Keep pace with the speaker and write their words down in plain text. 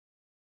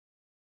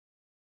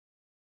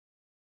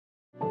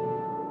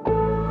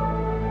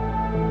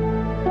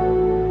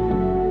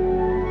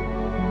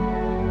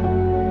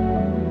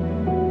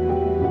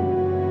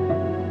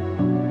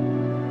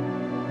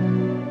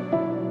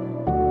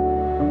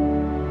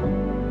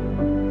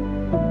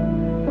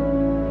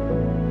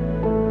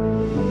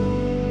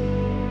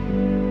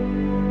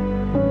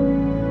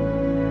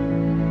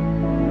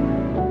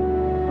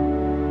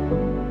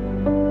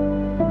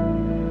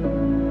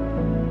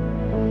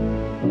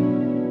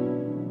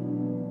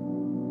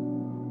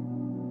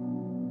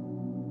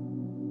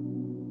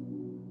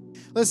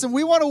Listen,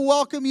 we want to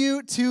welcome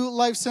you to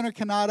Life Center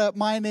Canada.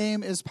 My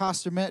name is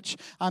Pastor Mitch.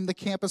 I'm the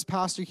campus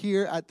pastor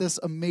here at this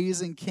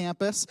amazing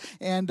campus.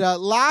 And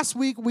last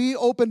week, we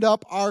opened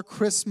up our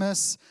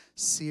Christmas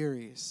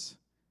series,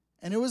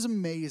 and it was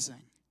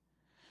amazing.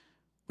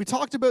 We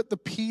talked about the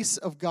peace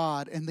of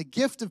God and the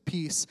gift of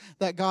peace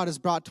that God has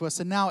brought to us.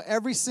 And now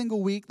every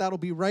single week, that'll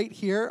be right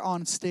here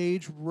on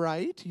stage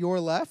right, your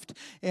left.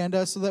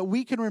 And so that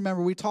we can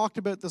remember, we talked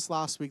about this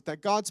last week,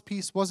 that God's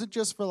peace wasn't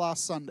just for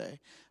last Sunday,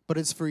 but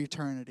it's for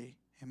eternity.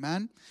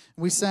 Amen?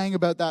 We sang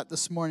about that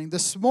this morning.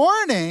 This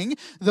morning,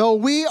 though,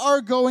 we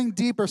are going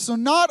deeper. So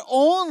not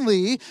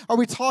only are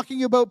we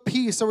talking about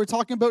peace, are we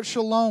talking about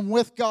shalom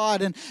with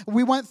God, and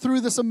we went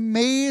through this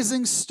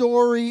amazing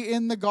story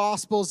in the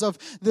Gospels of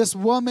this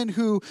woman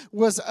who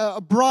was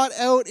brought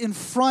out in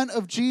front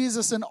of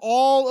Jesus and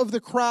all of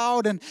the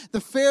crowd, and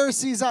the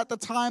Pharisees at the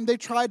time, they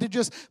tried to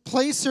just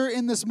place her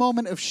in this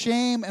moment of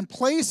shame and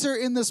place her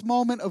in this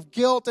moment of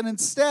guilt, and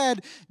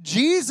instead,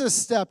 Jesus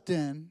stepped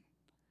in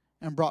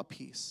and brought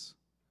peace,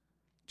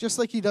 just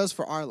like he does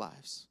for our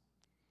lives.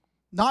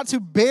 Not to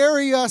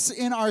bury us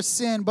in our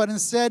sin, but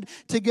instead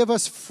to give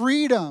us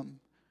freedom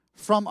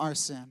from our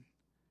sin.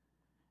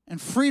 And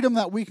freedom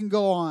that we can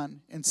go on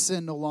and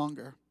sin no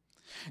longer.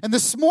 And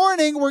this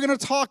morning, we're going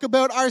to talk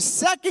about our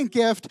second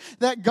gift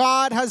that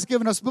God has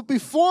given us. But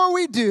before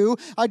we do,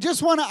 I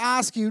just want to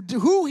ask you,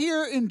 who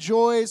here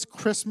enjoys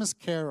Christmas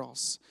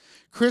carols?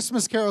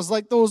 Christmas carols,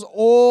 like those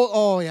old,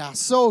 oh yeah,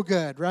 so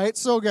good, right?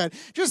 So good.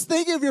 Just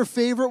think of your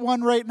favorite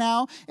one right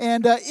now.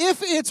 And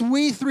if it's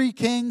We Three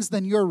Kings,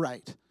 then you're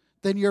right.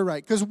 Then you're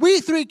right. Because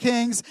We Three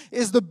Kings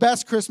is the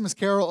best Christmas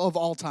carol of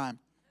all time.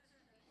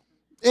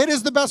 It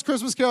is the best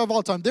Christmas carol of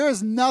all time. There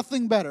is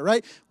nothing better,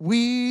 right?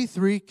 We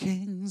three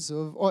kings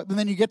of, and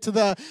then you get to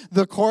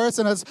the chorus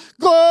and it's,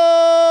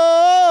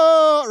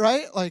 go,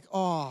 right? Like,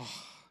 oh,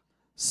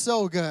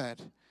 so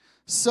good.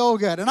 So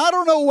good. And I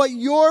don't know what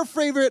your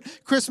favorite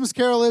Christmas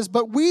carol is,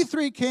 but We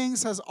Three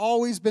Kings has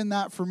always been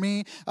that for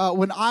me.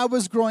 When I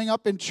was growing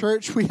up in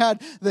church, we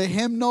had the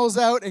hymnals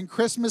out, and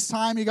Christmas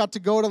time, you got to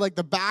go to like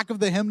the back of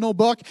the hymnal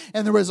book,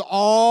 and there was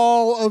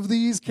all of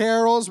these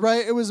carols,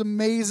 right? It was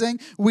amazing.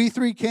 We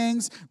Three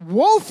Kings,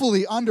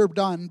 woefully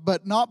underdone,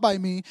 but not by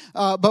me.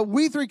 But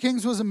We Three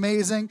Kings was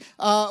amazing.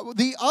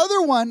 The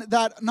other one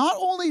that not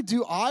only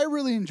do I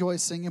really enjoy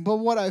singing, but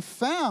what I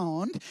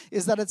found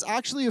is that it's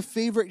actually a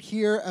favorite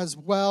here as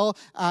well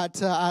at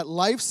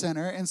Life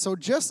Center. And so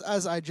just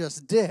as I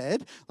just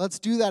did, let's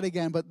do that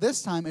again. But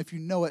this time, if you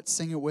know it,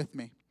 sing it with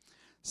me.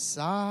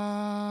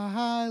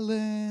 Silent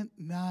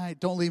night.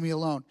 Don't leave me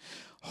alone.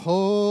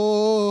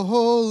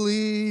 Holy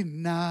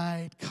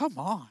night. Come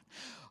on.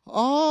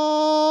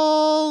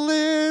 All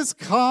is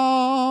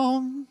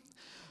calm.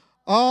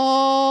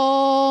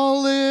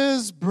 All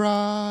is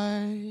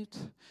bright.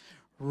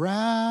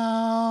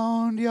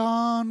 Round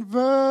yon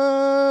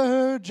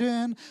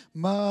virgin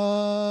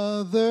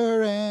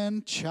mother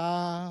and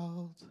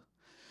child,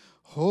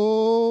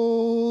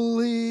 holy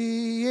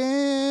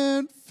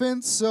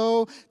infant,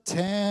 so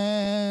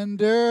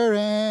tender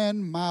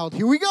and mild.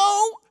 Here we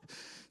go.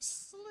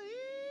 Sleep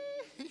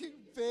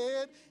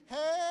in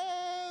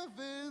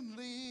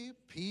heavenly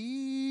peace.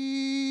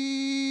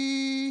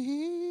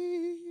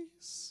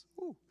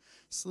 Ooh.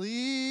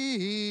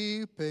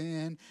 Sleep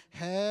in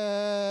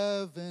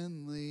heavenly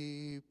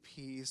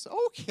peace.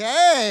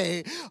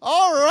 Okay.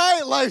 All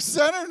right, Life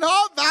Center.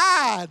 Not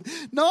bad.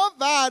 Not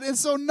bad. And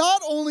so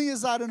not only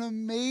is that an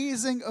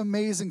amazing,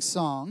 amazing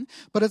song,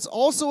 but it's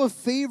also a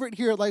favorite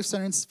here at Life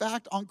Center. In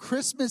fact, on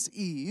Christmas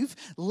Eve,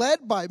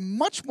 led by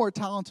much more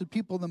talented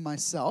people than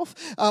myself,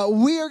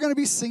 we are going to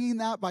be singing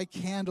that by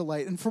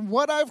candlelight. And from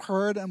what I've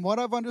heard and what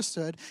I've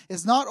understood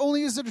is not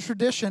only is it a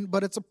tradition,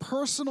 but it's a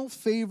personal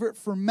favorite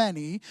for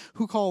many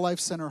who call Life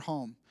Center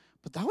home.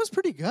 But that was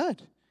pretty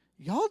good.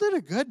 Y'all did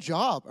a good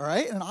job, all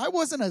right? And I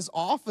wasn't as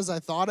off as I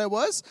thought I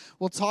was.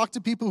 We'll talk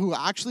to people who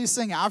actually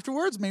sing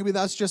afterwards. Maybe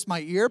that's just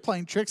my ear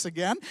playing tricks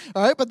again,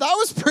 all right? But that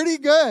was pretty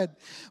good.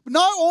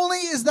 Not only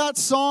is that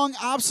song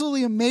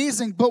absolutely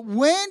amazing, but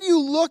when you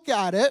look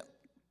at it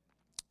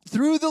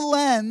through the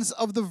lens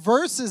of the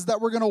verses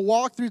that we're going to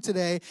walk through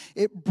today,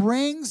 it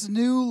brings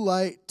new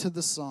light to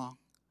the song.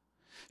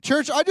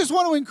 Church, I just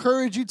want to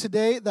encourage you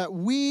today that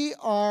we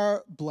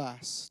are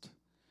blessed.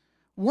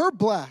 We're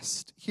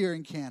blessed here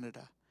in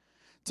Canada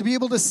to be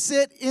able to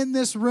sit in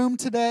this room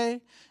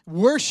today,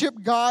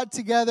 worship God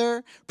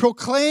together,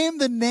 proclaim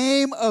the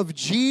name of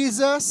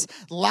Jesus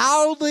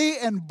loudly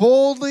and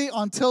boldly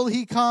until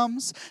he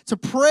comes, to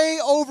pray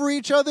over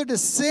each other, to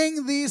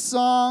sing these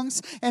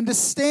songs, and to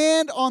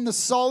stand on the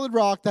solid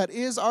rock that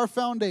is our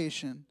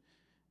foundation,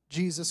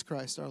 Jesus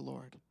Christ our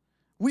Lord.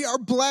 We are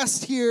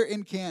blessed here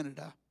in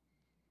Canada.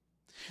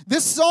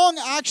 This song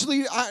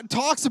actually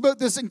talks about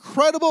this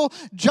incredible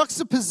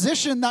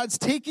juxtaposition that's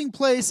taking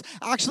place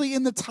actually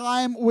in the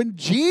time when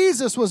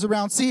Jesus was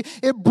around. See,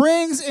 it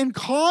brings in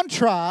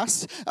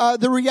contrast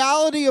the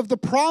reality of the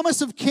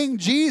promise of King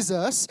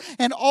Jesus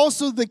and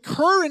also the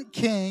current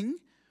king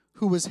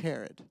who was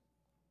Herod.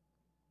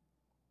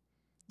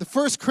 The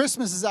first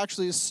Christmas is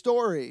actually a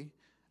story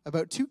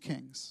about two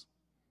kings.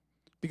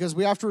 Because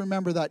we have to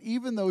remember that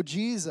even though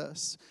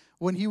Jesus,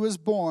 when he was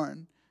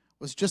born,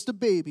 was just a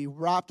baby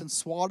wrapped in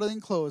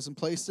swaddling clothes and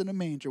placed in a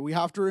manger, we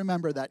have to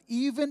remember that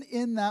even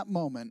in that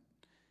moment,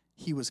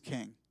 he was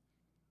king.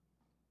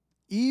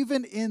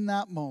 Even in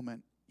that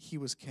moment, he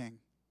was king.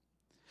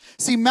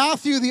 See,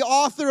 Matthew, the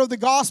author of the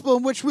gospel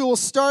in which we will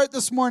start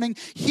this morning,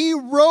 he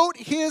wrote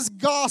his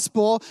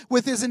gospel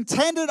with his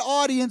intended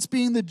audience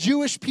being the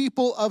Jewish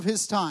people of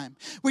his time.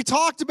 We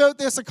talked about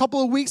this a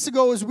couple of weeks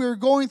ago as we were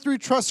going through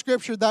Trust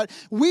Scripture, that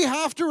we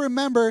have to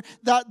remember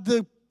that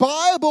the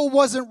Bible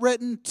wasn't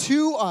written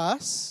to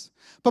us,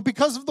 but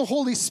because of the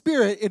Holy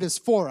Spirit, it is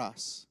for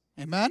us.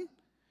 Amen?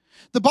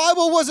 The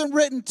Bible wasn't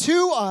written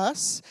to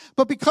us,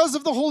 but because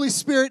of the Holy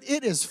Spirit,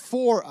 it is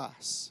for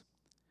us.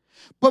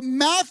 But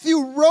Matthew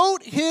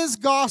wrote his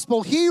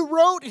gospel. He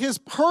wrote his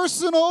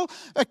personal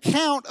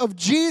account of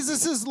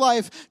Jesus'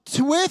 life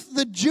with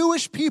the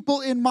Jewish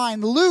people in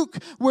mind. Luke,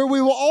 where we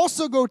will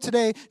also go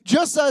today,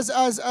 just as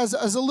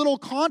a little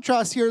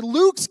contrast here,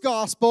 Luke's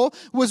gospel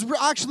was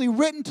actually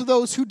written to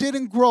those who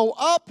didn't grow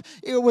up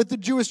with the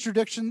Jewish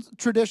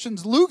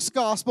traditions. Luke's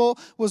gospel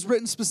was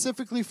written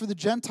specifically for the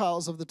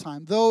Gentiles of the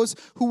time, those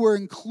who were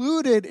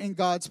included in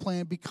God's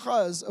plan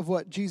because of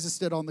what Jesus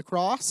did on the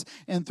cross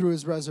and through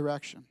his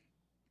resurrection.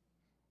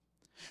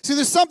 See,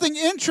 there's something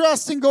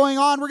interesting going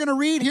on. We're going to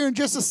read here in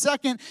just a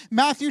second,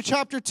 Matthew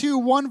chapter 2,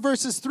 1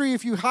 verses 3.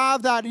 If you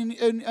have that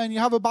and you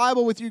have a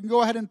Bible with you, you can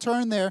go ahead and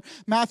turn there.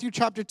 Matthew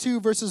chapter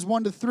 2, verses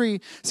 1 to 3.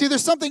 See,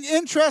 there's something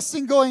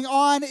interesting going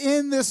on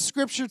in this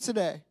scripture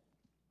today.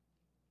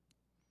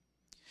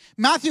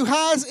 Matthew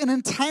has an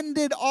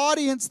intended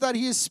audience that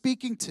he is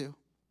speaking to.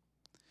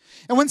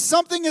 And when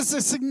something is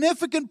a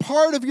significant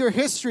part of your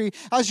history,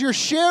 as you're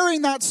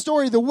sharing that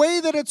story, the way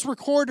that it's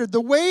recorded,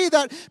 the way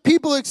that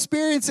people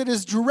experience it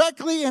is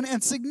directly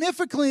and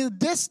significantly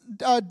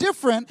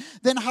different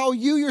than how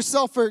you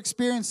yourself are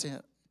experiencing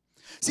it.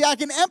 See, I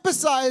can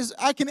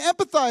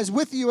empathize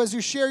with you as you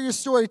share your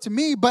story to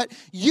me, but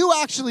you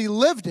actually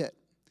lived it.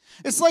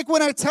 It's like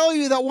when I tell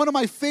you that one of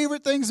my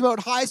favorite things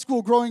about high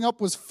school growing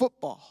up was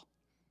football.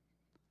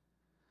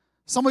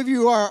 Some of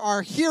you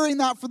are hearing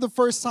that for the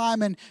first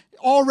time, and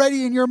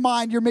already in your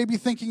mind, you're maybe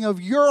thinking of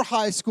your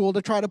high school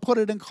to try to put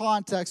it in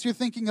context. You're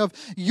thinking of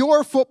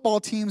your football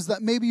teams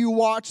that maybe you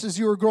watched as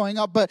you were growing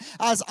up. But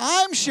as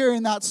I'm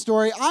sharing that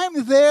story,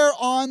 I'm there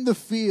on the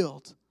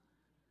field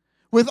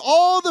with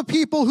all the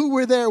people who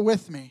were there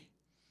with me.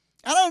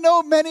 And I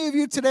know many of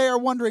you today are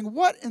wondering,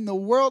 what in the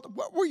world,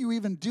 what were you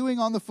even doing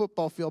on the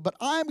football field? But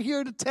I'm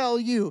here to tell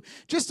you,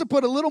 just to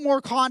put a little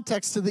more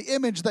context to the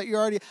image that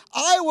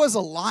I was a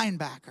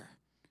linebacker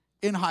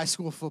in high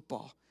school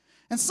football.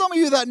 And some of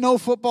you that know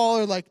football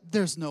are like,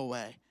 there's no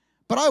way.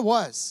 But I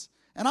was.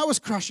 And I was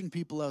crushing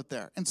people out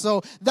there. And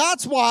so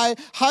that's why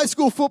high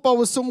school football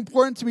was so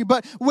important to me.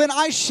 But when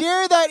I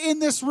share that in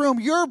this room,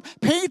 you're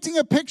painting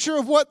a picture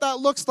of what that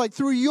looks like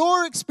through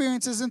your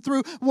experiences and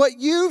through what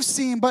you've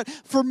seen. But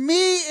for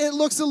me, it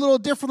looks a little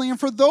differently. And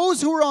for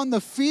those who are on the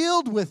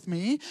field with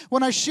me,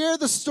 when I share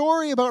the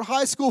story about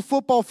high school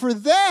football, for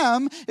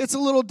them, it's a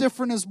little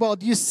different as well.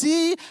 Do you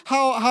see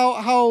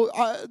how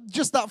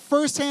just that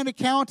firsthand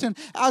account? And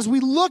as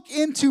we look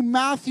into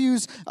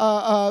Matthew's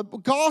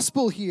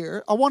gospel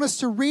here, I want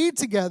us to read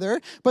together,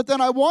 but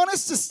then I want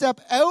us to step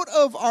out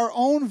of our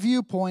own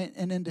viewpoint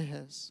and into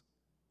his.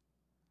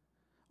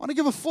 I want to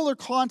give a fuller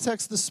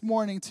context this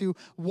morning to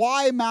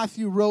why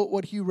Matthew wrote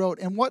what he wrote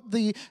and what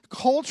the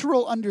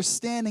cultural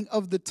understanding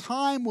of the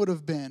time would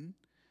have been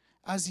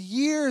as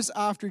years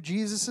after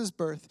Jesus'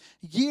 birth,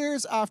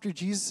 years after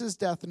Jesus'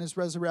 death and his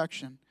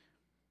resurrection,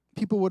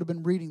 people would have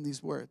been reading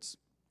these words.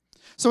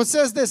 So it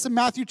says this in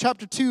Matthew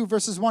chapter 2,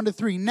 verses 1 to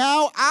 3.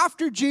 Now,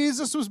 after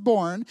Jesus was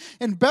born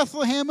in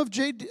Bethlehem of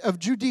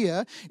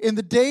Judea, in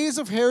the days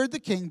of Herod the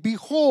king,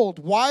 behold,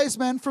 wise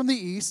men from the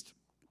east,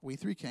 we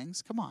three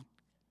kings, come on,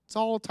 it's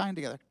all tying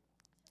together,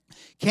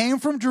 came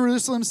from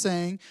Jerusalem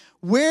saying,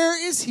 where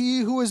is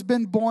he who has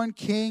been born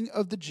King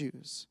of the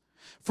Jews?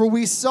 For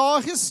we saw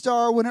his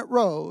star when it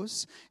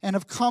rose and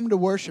have come to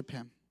worship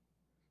him.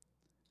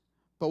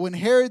 But when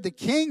Herod the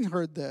king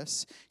heard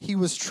this, he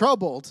was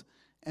troubled,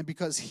 and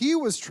because he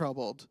was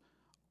troubled,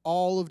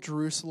 all of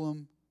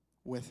Jerusalem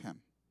with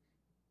him.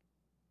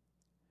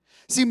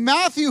 See,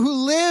 Matthew,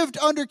 who lived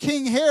under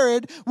King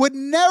Herod, would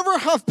never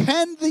have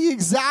penned the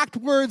exact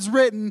words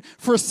written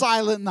for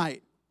Silent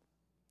Night.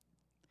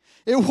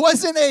 It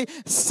wasn't a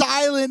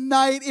silent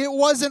night. It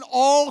wasn't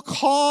all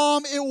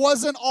calm. It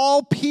wasn't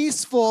all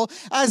peaceful.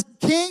 As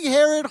King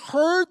Herod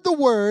heard the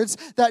words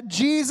that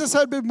Jesus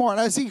had been born,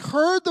 as he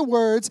heard the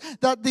words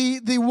that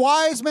the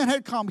wise men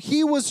had come,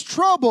 he was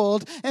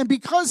troubled. And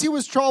because he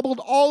was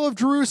troubled, all of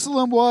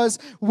Jerusalem was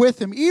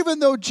with him. Even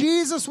though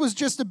Jesus was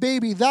just a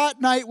baby, that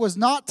night was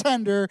not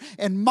tender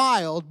and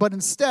mild, but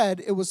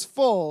instead it was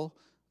full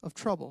of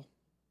trouble.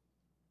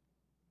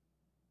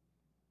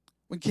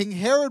 When King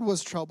Herod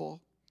was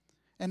troubled,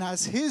 and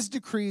as his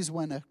decrees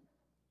went,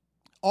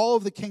 all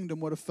of the kingdom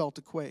would have felt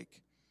a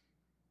quake.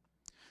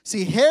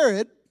 See,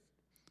 Herod,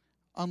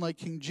 unlike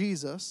King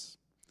Jesus,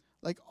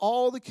 like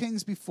all the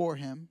kings before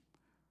him,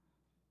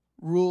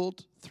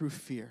 ruled through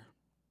fear.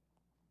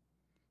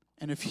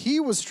 And if he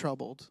was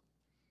troubled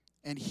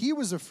and he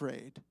was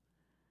afraid,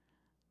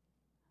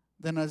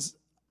 then as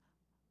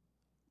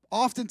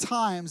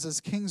oftentimes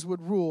as kings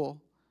would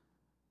rule,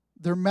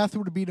 their method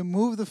would be to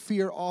move the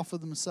fear off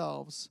of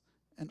themselves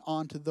and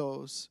onto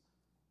those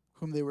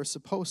whom they were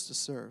supposed to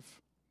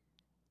serve.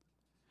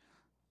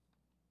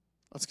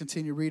 Let's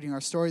continue reading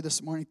our story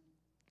this morning.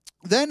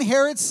 Then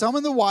Herod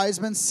summoned the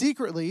wise men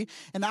secretly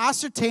and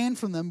ascertained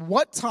from them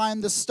what time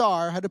the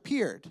star had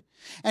appeared.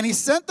 And he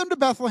sent them to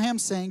Bethlehem,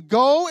 saying,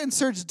 "Go and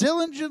search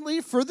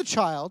diligently for the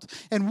child,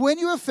 and when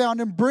you have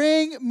found him,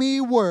 bring me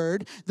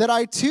word, that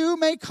I too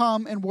may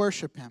come and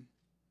worship him."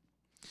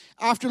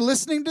 After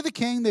listening to the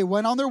king, they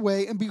went on their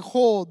way, and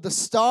behold, the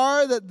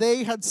star that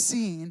they had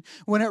seen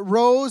when it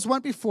rose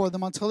went before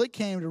them until it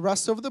came to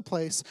rest over the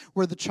place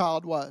where the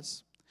child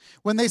was.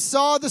 When they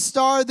saw the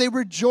star, they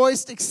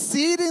rejoiced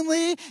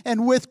exceedingly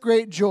and with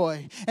great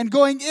joy. And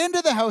going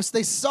into the house,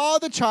 they saw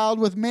the child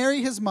with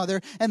Mary his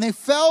mother, and they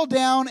fell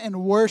down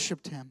and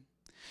worshipped him.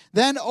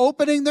 Then,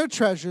 opening their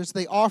treasures,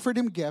 they offered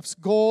him gifts,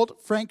 gold,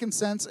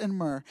 frankincense, and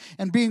myrrh.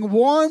 And being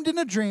warned in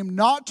a dream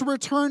not to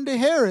return to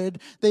Herod,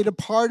 they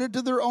departed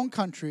to their own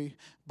country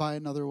by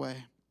another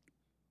way.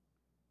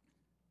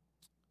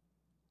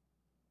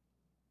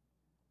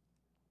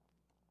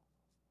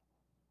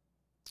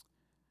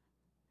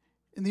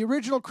 In the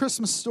original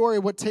Christmas story,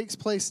 what takes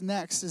place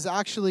next is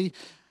actually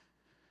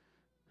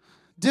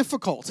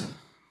difficult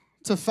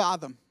to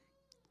fathom.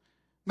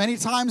 Many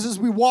times as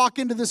we walk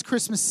into this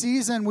Christmas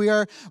season, we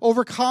are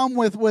overcome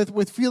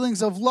with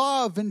feelings of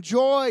love and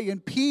joy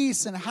and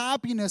peace and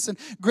happiness and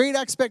great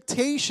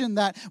expectation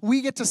that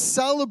we get to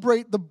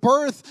celebrate the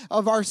birth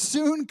of our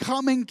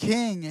soon-coming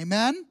King.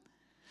 Amen?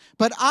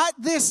 But at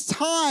this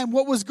time,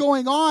 what was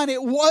going on,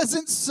 it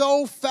wasn't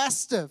so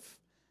festive.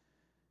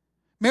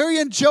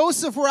 Mary and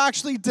Joseph were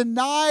actually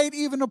denied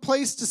even a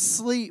place to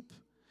sleep.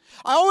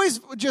 I always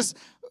just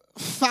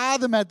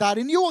fathom at that.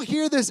 And you will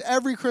hear this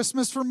every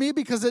Christmas from me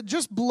because it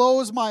just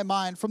blows my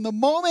mind. From the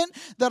moment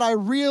that I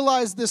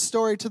realized this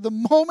story to the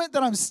moment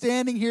that I'm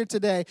standing here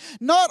today,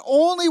 not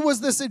only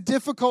was this a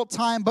difficult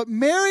time, but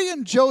Mary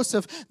and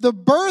Joseph, the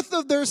birth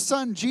of their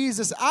son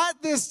Jesus,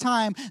 at this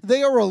time,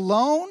 they are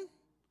alone,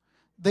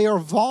 they are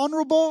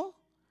vulnerable,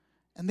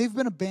 and they've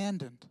been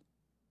abandoned.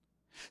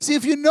 See,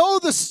 if you know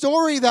the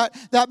story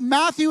that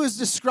Matthew is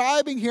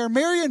describing here,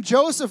 Mary and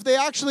Joseph, they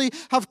actually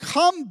have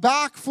come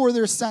back for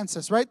their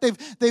census, right?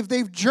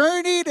 They've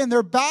journeyed and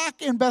they're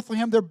back in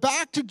Bethlehem. They're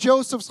back to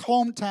Joseph's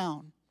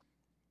hometown.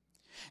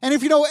 And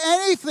if you know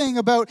anything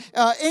about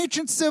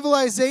ancient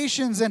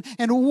civilizations and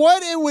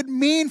what it would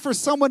mean for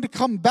someone to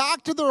come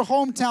back to their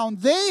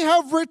hometown, they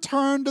have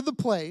returned to the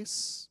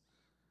place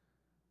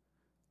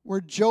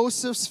where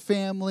Joseph's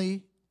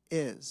family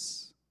is.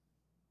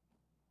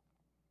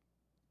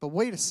 But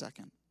wait a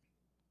second.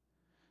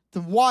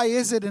 Then why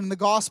is it in the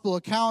gospel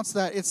accounts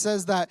that it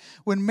says that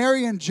when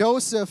Mary and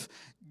Joseph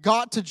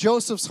got to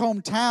Joseph's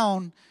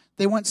hometown,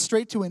 they went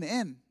straight to an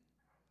inn?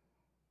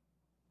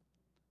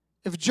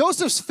 If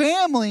Joseph's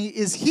family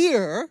is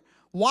here,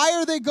 why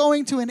are they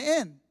going to an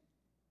inn?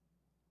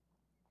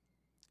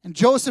 And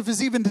Joseph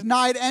is even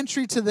denied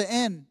entry to the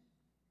inn.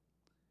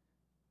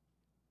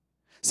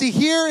 See,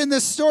 here in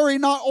this story,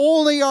 not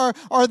only are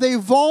they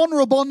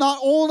vulnerable, not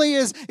only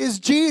is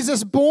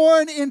Jesus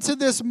born into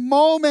this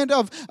moment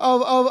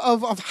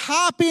of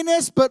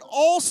happiness, but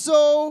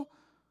also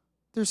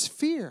there's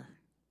fear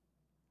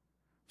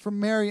from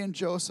Mary and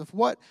Joseph.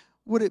 What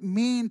would it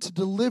mean to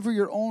deliver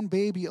your own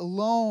baby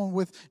alone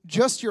with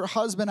just your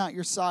husband at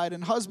your side?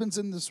 And husbands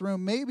in this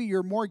room, maybe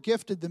you're more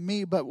gifted than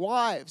me, but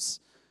wives,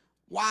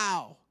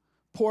 wow,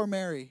 poor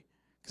Mary,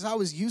 because I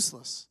was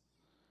useless.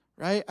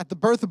 Right? At the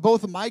birth of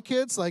both of my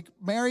kids, like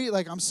Mary,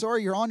 like, I'm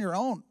sorry, you're on your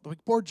own.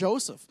 Like poor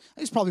Joseph.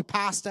 He's probably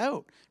passed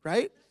out,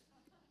 right?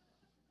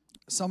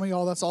 Some of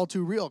y'all, that's all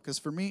too real, because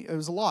for me, it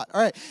was a lot. All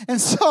right. And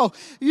so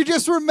you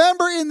just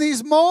remember in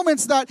these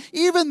moments that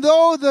even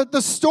though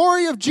the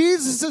story of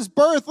Jesus'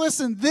 birth,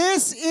 listen,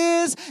 this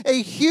is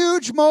a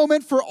huge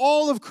moment for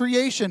all of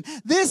creation.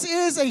 This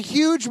is a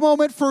huge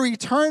moment for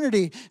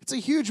eternity. It's a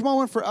huge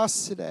moment for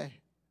us today.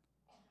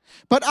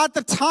 But at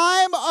the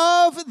time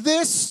of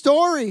this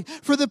story,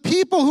 for the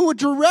people who were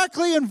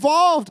directly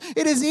involved,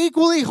 it is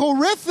equally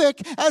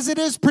horrific as it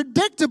is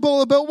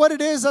predictable about what it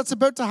is that's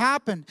about to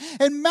happen.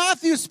 And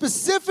Matthew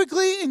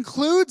specifically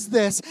includes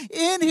this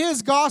in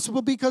his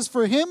gospel because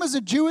for him as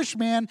a Jewish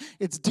man,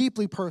 it's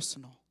deeply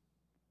personal.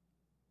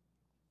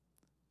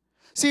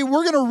 See,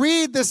 we're going to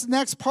read this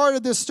next part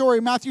of this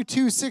story, Matthew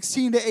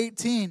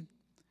 2:16-18.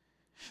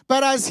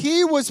 But as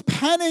he was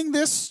penning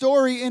this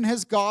story in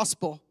his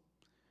gospel,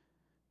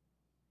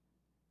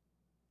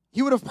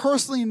 he would have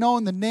personally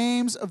known the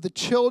names of the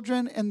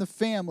children and the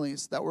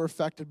families that were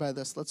affected by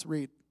this. Let's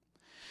read.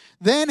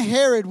 Then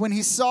Herod, when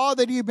he saw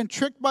that he had been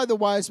tricked by the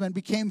wise men,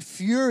 became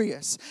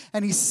furious,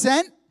 and he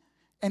sent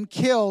and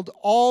killed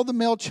all the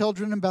male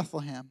children in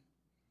Bethlehem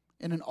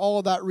and in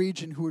all that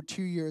region who were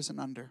 2 years and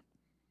under.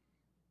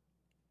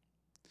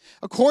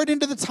 according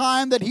to the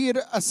time that he had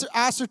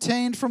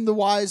ascertained from the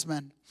wise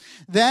men.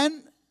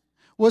 Then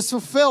was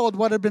fulfilled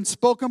what had been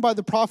spoken by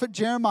the prophet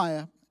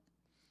Jeremiah.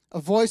 A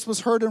voice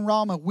was heard in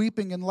Ramah,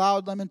 weeping in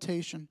loud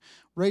lamentation.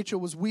 Rachel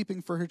was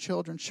weeping for her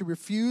children. She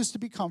refused to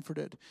be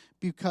comforted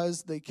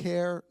because they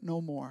care no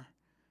more.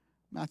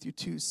 Matthew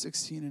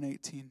 2:16 and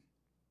 18.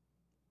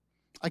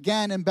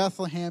 Again, in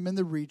Bethlehem, in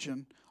the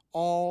region,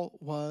 all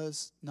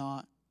was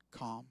not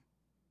calm.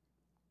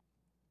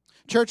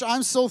 Church,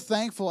 I'm so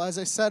thankful, as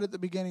I said at the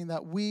beginning,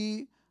 that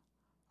we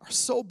are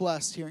so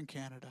blessed here in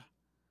Canada.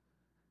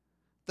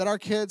 That our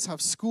kids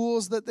have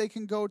schools that they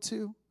can go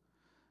to.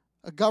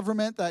 A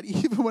government that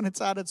even when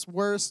it's at its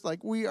worst,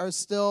 like we are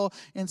still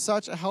in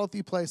such a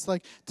healthy place.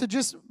 Like to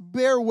just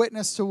bear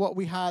witness to what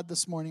we had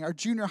this morning. Our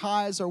junior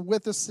highs are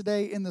with us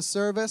today in the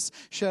service.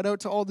 Shout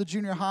out to all the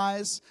junior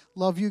highs.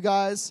 Love you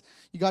guys.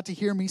 You got to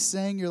hear me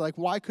sing. You're like,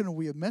 why couldn't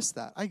we have missed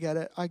that? I get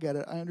it.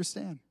 I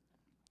understand.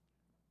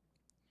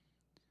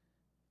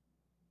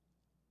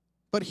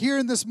 But here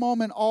in this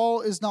moment,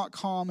 all is not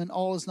calm and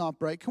all is not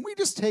bright. Can we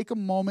just take a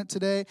moment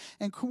today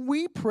and can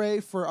we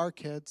pray for our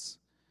kids?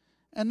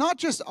 And not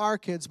just our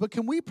kids, but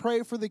can we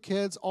pray for the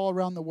kids all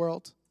around the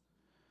world?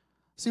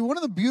 See, one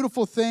of the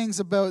beautiful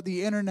things about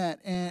the internet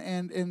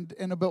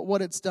and about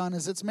what it's done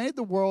is it's made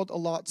the world a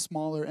lot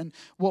smaller. And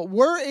what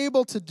we're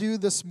able to do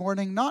this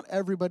morning, not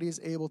everybody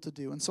is able to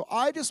do. And so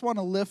I just want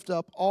to lift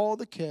up all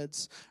the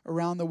kids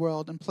around the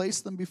world and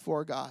place them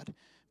before God.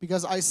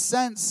 Because I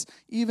sense,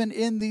 even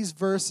in these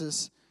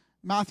verses,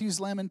 Matthew's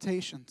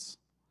lamentations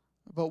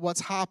about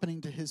what's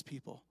happening to his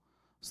people.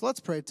 So let's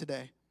pray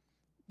today.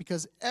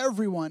 Because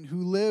everyone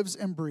who lives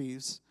and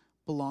breathes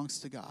belongs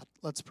to God.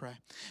 Let's pray.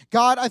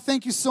 God, I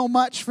thank you so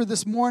much for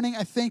this morning.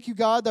 I thank you,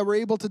 God, that we're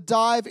able to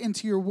dive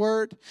into your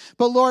word.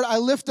 But Lord, I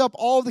lift up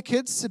all the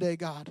kids today,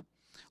 God.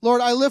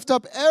 Lord, I lift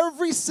up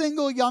every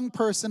single young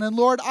person. And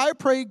Lord, I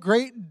pray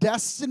great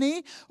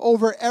destiny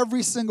over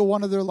every single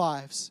one of their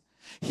lives.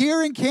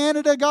 Here in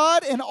Canada,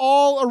 God, and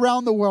all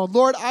around the world.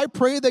 Lord, I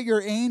pray that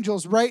your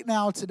angels right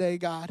now today,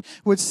 God,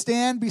 would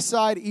stand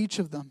beside each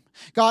of them.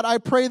 God, I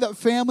pray that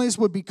families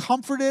would be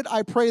comforted.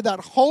 I pray that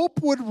hope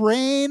would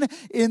reign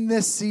in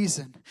this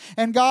season.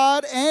 And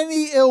God,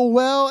 any ill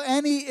will,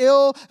 any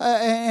ill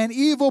and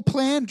evil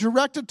plan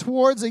directed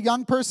towards a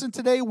young person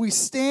today, we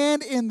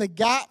stand in the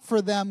gap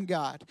for them,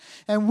 God.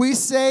 And we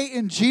say,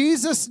 in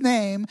Jesus'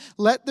 name,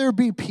 let there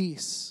be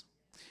peace.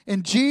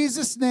 In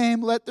Jesus'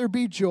 name, let there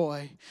be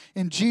joy.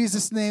 In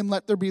Jesus' name,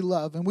 let there be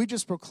love. And we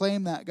just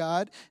proclaim that,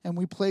 God, and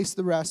we place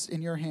the rest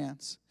in your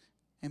hands.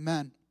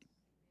 Amen.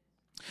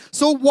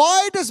 So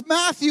why does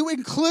Matthew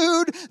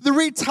include the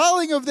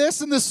retelling of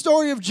this in the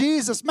story of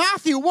Jesus?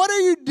 Matthew, what are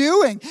you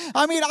doing?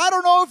 I mean, I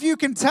don't know if you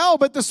can tell,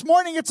 but this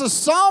morning it's a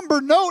somber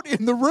note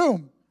in the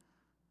room.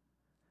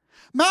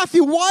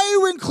 Matthew, why are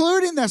you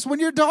including this?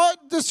 When you're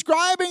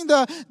describing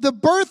the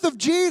birth of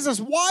Jesus,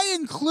 why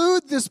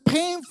include this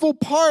painful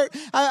part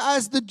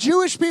as the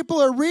Jewish people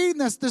are reading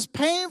this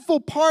painful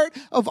part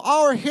of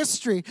our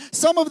history?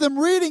 Some of them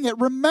reading it,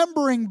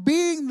 remembering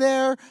being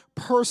there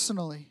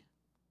personally.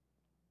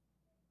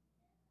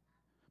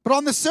 But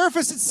on the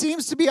surface, it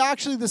seems to be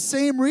actually the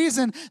same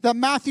reason that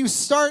Matthew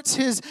starts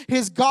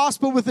his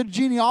gospel with a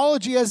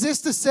genealogy, as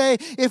is to say,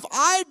 if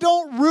I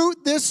don't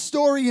root this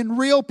story in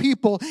real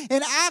people,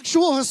 in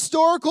actual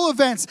historical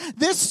events,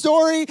 this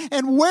story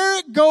and where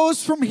it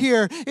goes from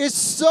here is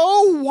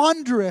so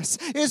wondrous,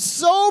 is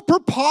so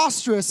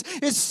preposterous,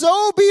 is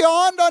so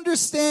beyond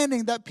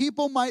understanding that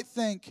people might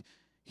think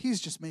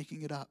he's just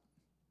making it up.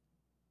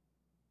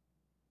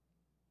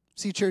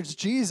 See, church,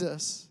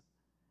 Jesus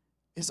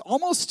is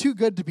almost too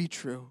good to be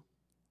true.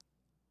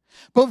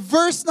 But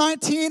verse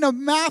 19 of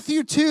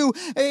Matthew 2,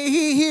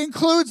 he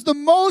includes the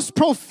most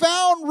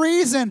profound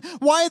reason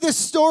why this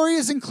story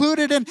is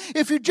included. And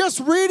if you're just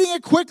reading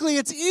it quickly,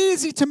 it's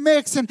easy to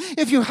mix. And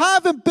if you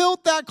haven't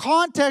built that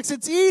context,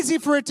 it's easy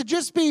for it to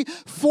just be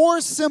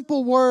four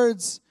simple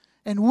words,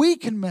 and we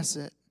can miss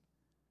it.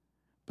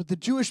 But the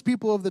Jewish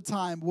people of the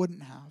time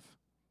wouldn't have.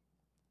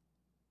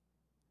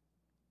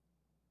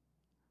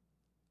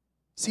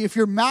 See, if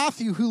you're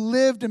Matthew, who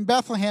lived in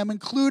Bethlehem,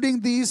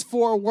 including these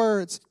four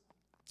words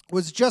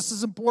was just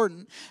as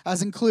important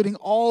as including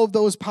all of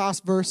those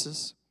past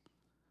verses.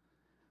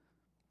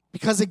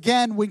 Because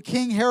again, when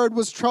King Herod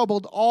was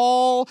troubled,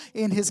 all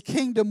in his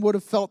kingdom would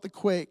have felt the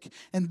quake.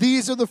 And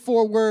these are the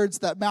four words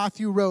that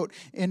Matthew wrote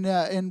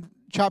in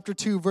chapter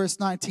 2, verse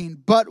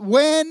 19. But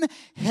when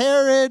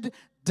Herod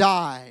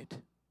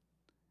died,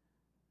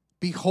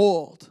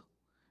 behold,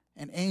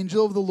 an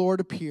angel of the Lord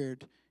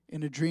appeared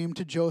in a dream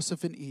to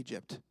Joseph in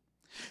Egypt.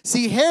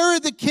 See,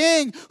 Herod the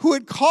king, who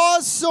had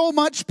caused so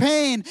much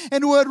pain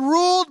and who had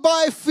ruled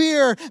by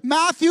fear,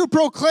 Matthew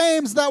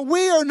proclaims that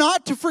we are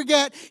not to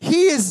forget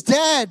he is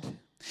dead.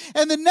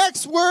 And the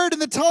next word in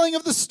the telling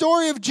of the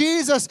story of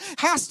Jesus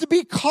has to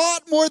be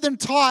caught more than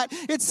taught.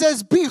 It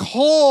says,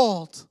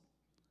 behold.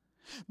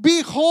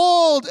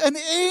 Behold, an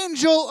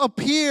angel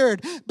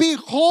appeared.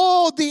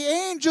 Behold, the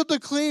angel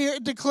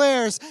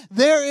declares,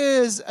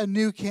 there is a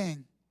new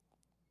king.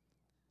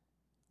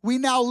 we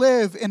now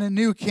live in a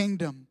new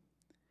kingdom.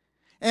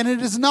 And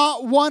it is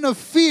not one of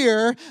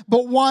fear,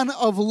 but one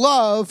of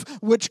love,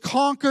 which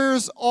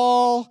conquers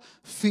all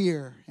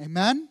fear.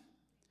 Amen?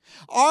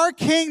 Our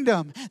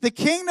kingdom, the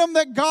kingdom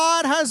that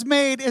God has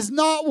made, is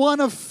not one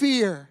of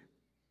fear,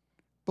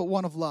 but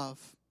one of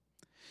love.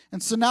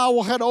 And so now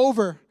we'll head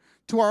over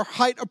to our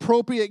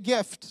height-appropriate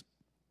gift.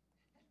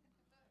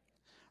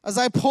 As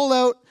I pull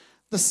out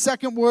the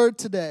second word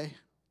today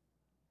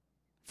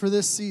for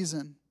this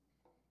season,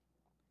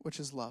 which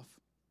is love.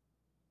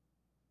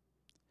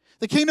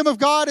 The kingdom of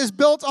God is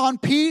built on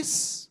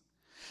peace.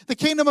 The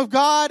kingdom of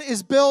God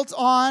is built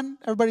on,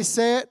 everybody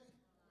say it,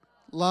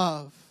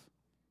 love.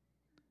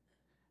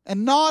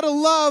 And not a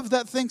love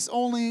that thinks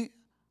only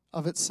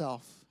of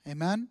itself.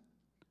 Amen?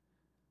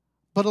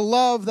 But a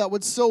love that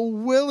would so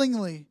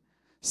willingly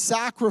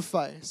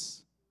sacrifice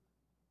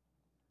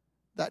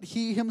that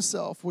he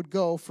himself would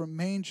go from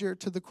manger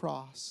to the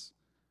cross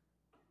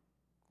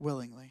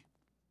willingly.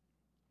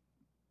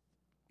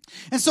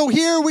 And so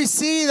here we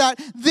see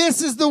that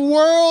this is the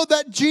world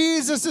that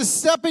Jesus is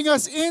stepping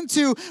us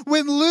into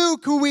when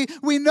Luke, who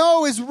we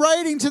know is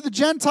writing to the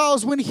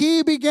Gentiles, when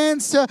he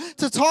begins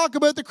to talk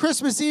about the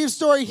Christmas Eve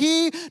story,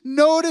 he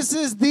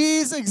notices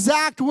these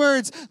exact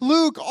words.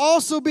 Luke,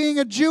 also being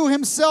a Jew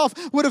himself,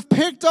 would have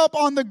picked up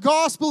on the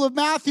Gospel of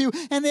Matthew,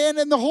 and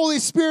the Holy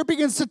Spirit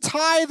begins to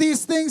tie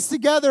these things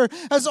together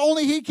as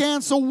only he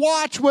can. So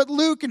watch what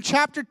Luke in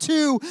chapter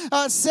 2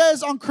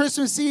 says on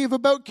Christmas Eve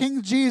about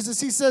King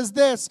Jesus. He says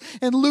this,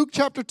 in Luke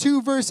chapter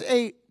 2, verse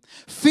 8,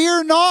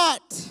 "Fear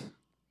not,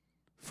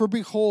 for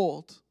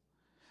behold,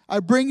 I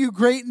bring you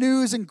great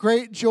news and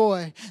great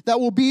joy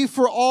that will be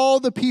for all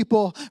the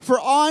people.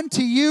 For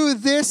unto you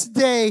this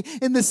day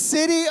in the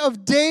city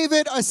of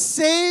David a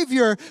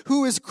Savior,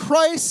 who is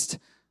Christ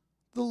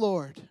the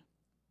Lord."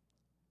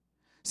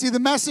 See, the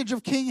message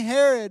of King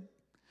Herod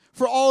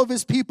for all of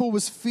his people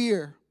was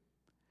fear.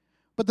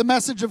 But the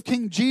message of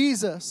King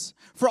Jesus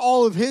for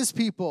all of his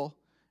people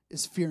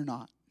is fear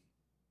not.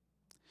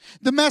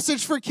 The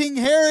message for King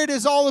Herod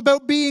is all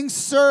about being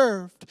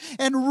served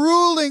and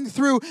ruling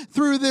through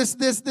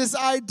this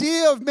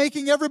idea of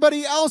making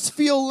everybody else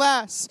feel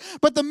less.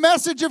 But the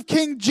message of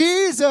King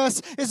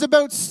Jesus is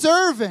about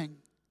serving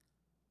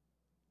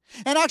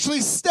and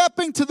actually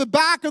stepping to the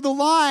back of the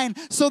line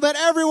so that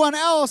everyone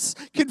else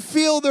can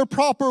feel their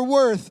proper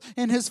worth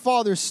in his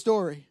Father's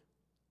story.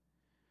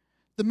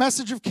 The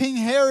message of King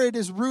Herod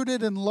is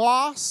rooted in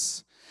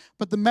loss,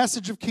 but the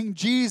message of King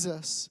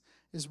Jesus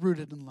is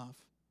rooted in love.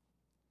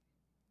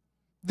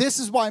 This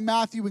is why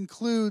Matthew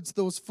includes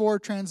those four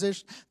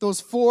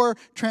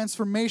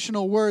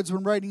transformational words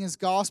when writing his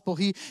gospel.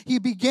 He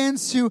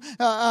begins to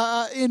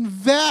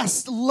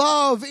invest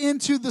love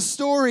into the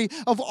story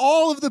of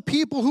all of the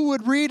people who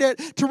would read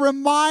it, to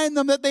remind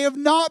them that they have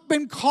not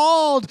been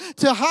called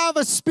to have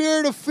a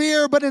spirit of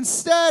fear, but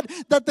instead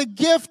that the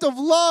gift of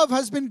love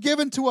has been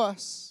given to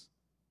us.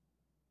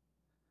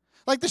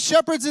 Like the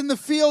shepherds in the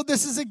field,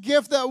 this is a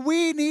gift that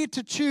we need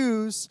to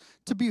choose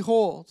to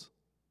behold.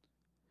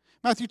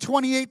 Matthew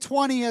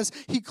 28:20, as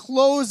he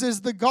closes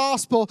the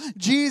gospel,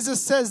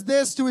 Jesus says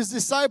this to his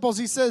disciples.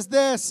 He says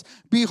this,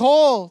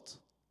 "Behold,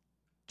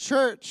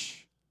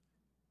 church,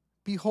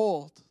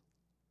 behold,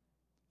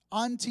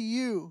 unto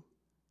you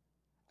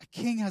a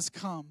king has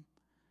come.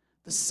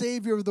 The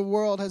Savior of the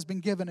world has been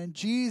given." And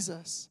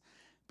Jesus,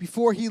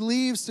 before he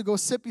leaves to go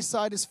sit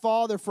beside his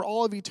Father for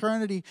all of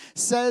eternity,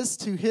 says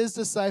to his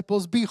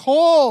disciples,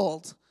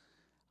 "Behold,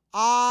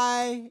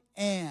 I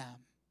am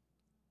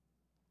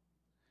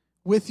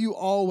with you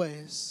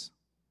always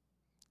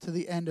to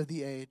the end of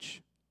the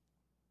age."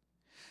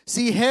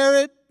 See,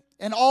 Herod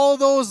and all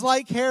those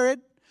like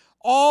Herod,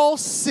 all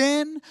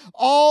sin,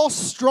 all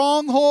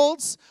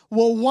strongholds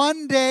will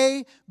one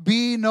day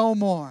be no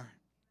more.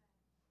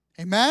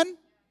 Amen?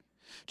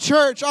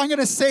 Church, I'm going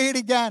to say it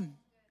again.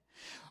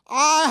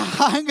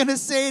 I'm going to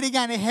say it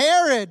again.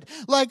 Herod,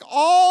 like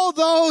all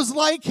those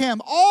like him,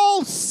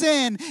 all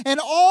sin and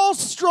all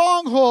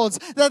strongholds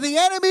that the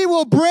enemy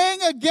will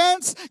bring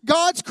against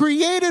God's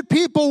created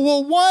people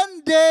will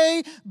one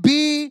day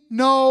be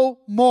no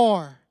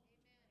more.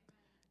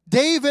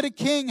 David, a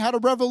king, had a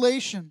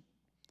revelation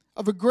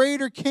of a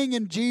greater king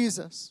in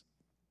Jesus.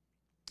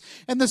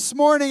 And this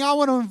morning, I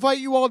want to invite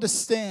you all to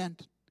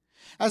stand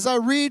as I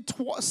read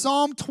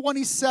Psalm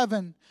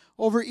 27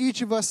 over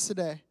each of us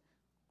today.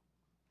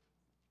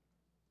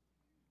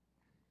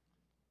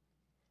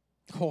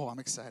 Oh, I'm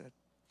excited.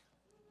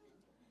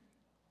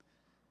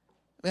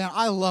 Man,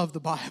 I love the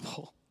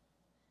Bible.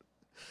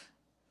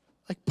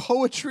 Like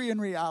poetry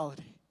and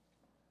reality.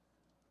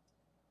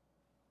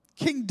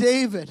 King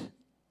David,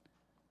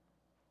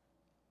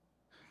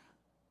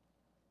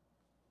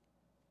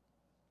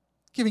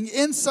 giving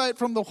insight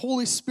from the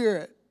Holy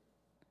Spirit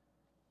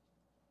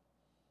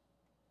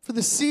for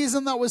the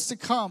season that was to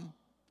come,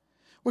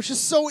 which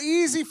is so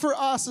easy for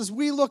us as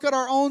we look at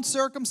our own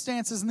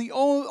circumstances and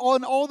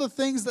all the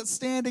things that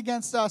stand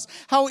against us.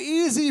 How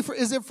easy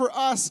is it for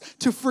us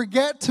to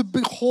forget to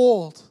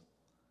behold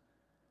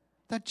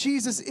that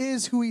Jesus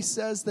is who he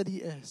says that he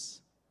is.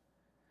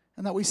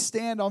 and that we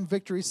stand on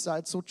victory's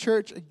side. So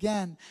church,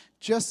 again,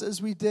 just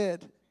as we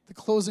did the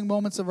closing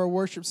moments of our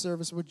worship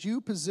service, would you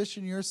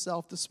position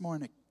yourself this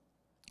morning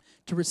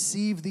to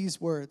receive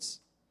these words?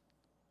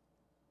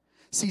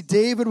 See,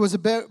 David was,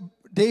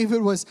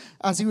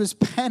 as he was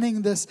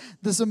penning this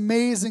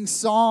amazing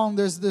song,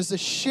 there's a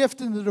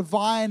shift in the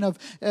divine of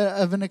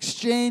an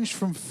exchange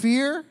from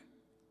fear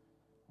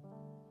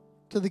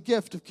to the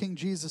gift of King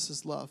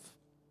Jesus' love.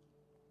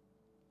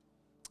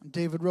 And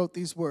David wrote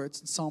these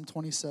words in Psalm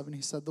 27.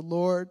 He said, "The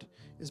Lord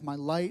is my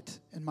light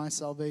and my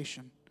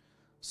salvation,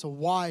 so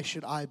why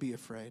should I be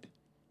afraid?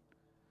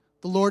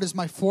 The Lord is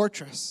my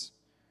fortress,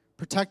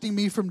 protecting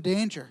me from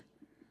danger,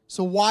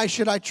 so why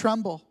should I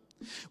tremble?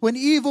 When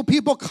evil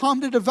people come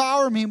to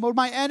devour me, when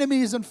my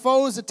enemies and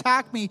foes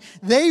attack me,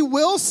 they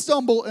will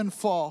stumble and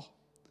fall.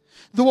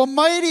 Though a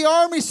mighty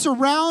army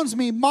surrounds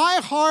me, my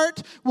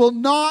heart will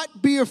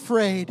not be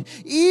afraid.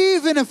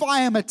 Even if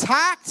I am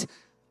attacked,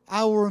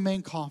 I will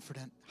remain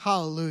confident."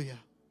 Hallelujah.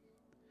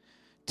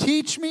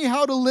 Teach me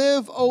how to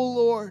live, O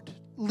Lord.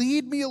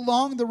 Lead me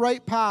along the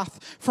right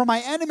path, for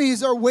my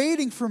enemies are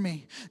waiting for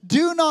me.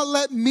 Do not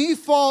let me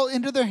fall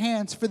into their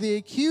hands, for they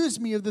accuse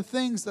me of the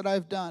things that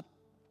I've done.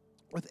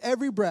 With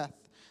every breath,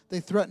 they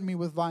threaten me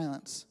with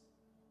violence.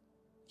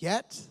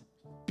 Yet,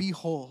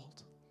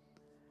 behold,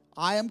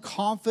 I am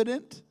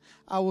confident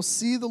I will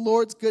see the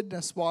Lord's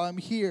goodness while I'm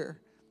here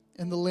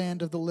in the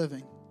land of the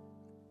living.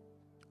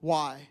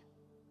 Why?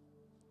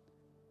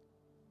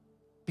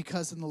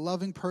 Because in the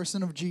loving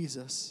person of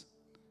Jesus,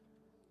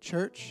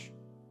 church,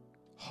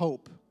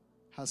 hope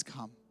has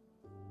come.